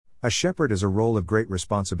A shepherd is a role of great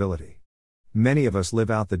responsibility. Many of us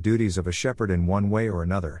live out the duties of a shepherd in one way or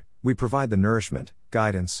another. We provide the nourishment,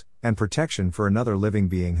 guidance, and protection for another living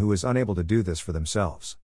being who is unable to do this for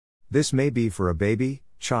themselves. This may be for a baby,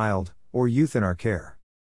 child, or youth in our care.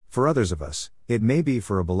 For others of us, it may be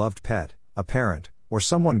for a beloved pet, a parent, or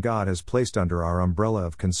someone God has placed under our umbrella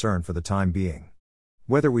of concern for the time being.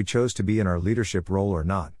 Whether we chose to be in our leadership role or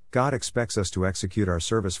not, God expects us to execute our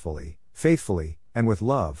service fully, faithfully, and with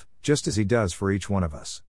love, just as He does for each one of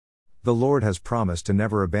us. The Lord has promised to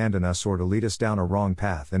never abandon us or to lead us down a wrong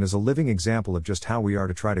path, and is a living example of just how we are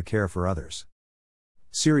to try to care for others.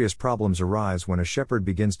 Serious problems arise when a shepherd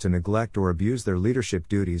begins to neglect or abuse their leadership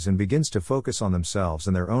duties and begins to focus on themselves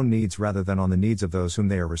and their own needs rather than on the needs of those whom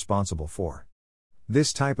they are responsible for.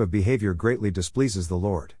 This type of behavior greatly displeases the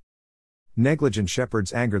Lord. Negligent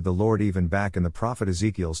shepherds angered the Lord even back in the prophet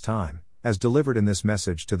Ezekiel's time, as delivered in this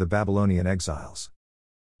message to the Babylonian exiles.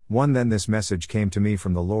 Then this message came to me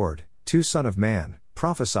from the Lord, Son of man,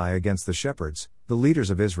 prophesy against the shepherds, the leaders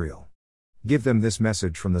of Israel. Give them this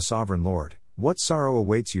message from the sovereign Lord: what sorrow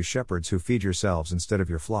awaits you shepherds who feed yourselves instead of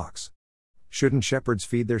your flocks? Shouldn't shepherds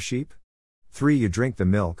feed their sheep? 3 You drink the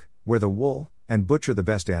milk, wear the wool, and butcher the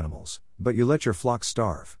best animals, but you let your flocks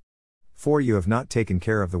starve. 4 You have not taken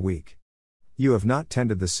care of the weak. You have not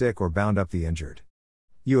tended the sick or bound up the injured.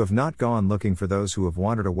 You have not gone looking for those who have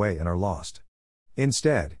wandered away and are lost.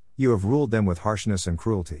 Instead, you have ruled them with harshness and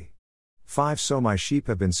cruelty. 5 So my sheep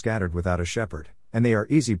have been scattered without a shepherd, and they are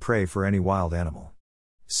easy prey for any wild animal.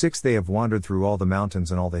 6 They have wandered through all the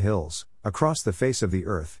mountains and all the hills, across the face of the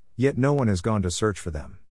earth, yet no one has gone to search for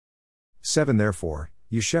them. 7 Therefore,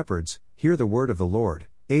 you shepherds, hear the word of the Lord.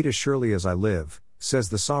 8 As surely as I live, says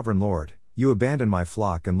the sovereign Lord, you abandoned my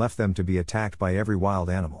flock and left them to be attacked by every wild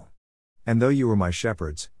animal. And though you were my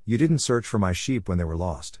shepherds, you didn't search for my sheep when they were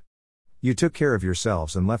lost. You took care of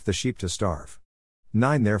yourselves and left the sheep to starve.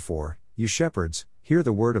 9 Therefore, you shepherds, hear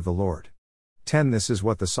the word of the Lord. 10 This is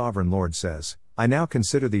what the sovereign Lord says: I now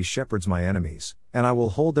consider these shepherds my enemies, and I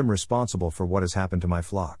will hold them responsible for what has happened to my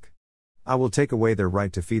flock. I will take away their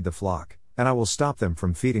right to feed the flock, and I will stop them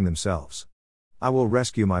from feeding themselves. I will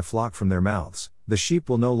rescue my flock from their mouths, the sheep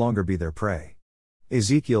will no longer be their prey.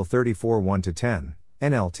 Ezekiel 34 1-10,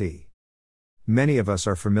 NLT. Many of us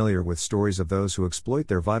are familiar with stories of those who exploit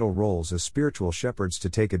their vital roles as spiritual shepherds to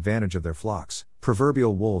take advantage of their flocks,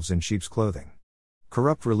 proverbial wolves in sheep's clothing.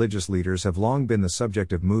 Corrupt religious leaders have long been the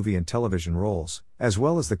subject of movie and television roles, as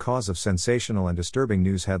well as the cause of sensational and disturbing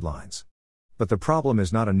news headlines. But the problem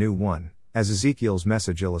is not a new one, as Ezekiel's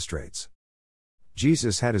message illustrates.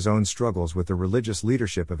 Jesus had his own struggles with the religious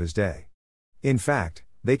leadership of his day. In fact,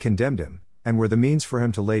 they condemned him, and were the means for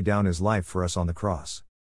him to lay down his life for us on the cross.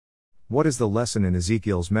 What is the lesson in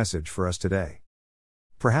Ezekiel's message for us today?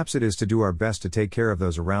 Perhaps it is to do our best to take care of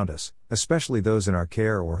those around us, especially those in our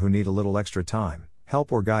care or who need a little extra time,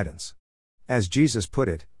 help or guidance. As Jesus put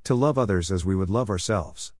it, to love others as we would love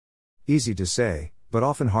ourselves. Easy to say, but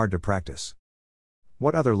often hard to practice.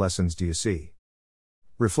 What other lessons do you see?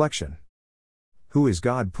 Reflection. Who is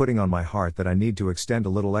God putting on my heart that I need to extend a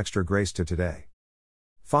little extra grace to today?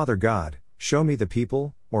 Father God, show me the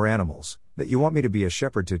people, or animals, that you want me to be a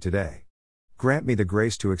shepherd to today. Grant me the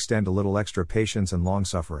grace to extend a little extra patience and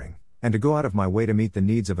long-suffering, and to go out of my way to meet the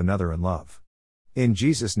needs of another in love. In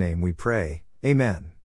Jesus' name we pray, Amen.